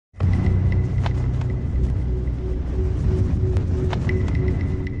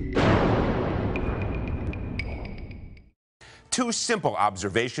Two simple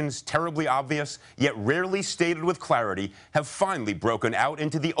observations, terribly obvious, yet rarely stated with clarity, have finally broken out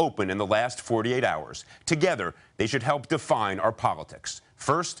into the open in the last 48 hours. Together, they should help define our politics.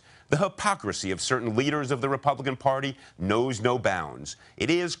 First, the hypocrisy of certain leaders of the Republican Party knows no bounds. It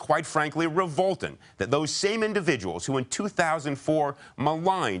is, quite frankly, revolting that those same individuals who in 2004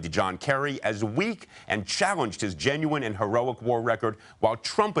 maligned John Kerry as weak and challenged his genuine and heroic war record while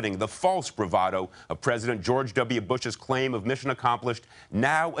trumpeting the false bravado of President George W. Bush's claim of mission accomplished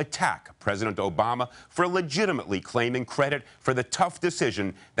now attack President Obama for legitimately claiming credit for the tough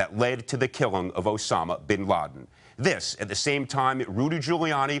decision that led to the killing of Osama bin Laden. This, at the same time, Rudy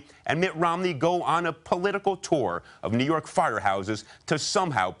Giuliani and Mitt Romney go on a political tour of New York firehouses to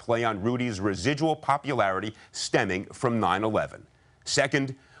somehow play on Rudy's residual popularity stemming from 9/11.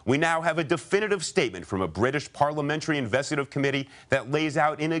 Second, we now have a definitive statement from a British parliamentary investigative committee that lays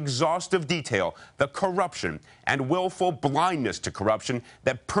out in exhaustive detail the corruption and willful blindness to corruption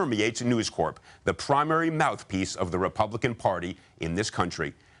that permeates News Corp, the primary mouthpiece of the Republican Party in this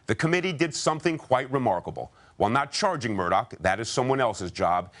country. The committee did something quite remarkable. While not charging Murdoch, that is someone else's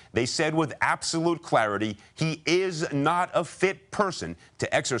job, they said with absolute clarity he is not a fit person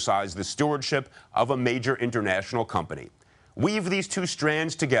to exercise the stewardship of a major international company. Weave these two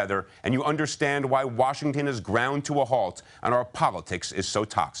strands together, and you understand why Washington is ground to a halt and our politics is so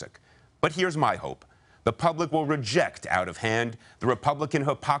toxic. But here's my hope. The public will reject out of hand the Republican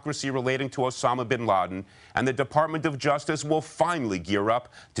hypocrisy relating to Osama bin Laden, and the Department of Justice will finally gear up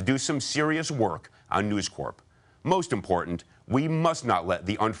to do some serious work on News Corp. Most important, we must not let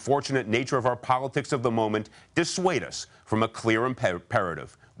the unfortunate nature of our politics of the moment dissuade us from a clear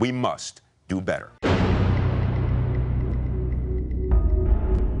imperative. We must do better.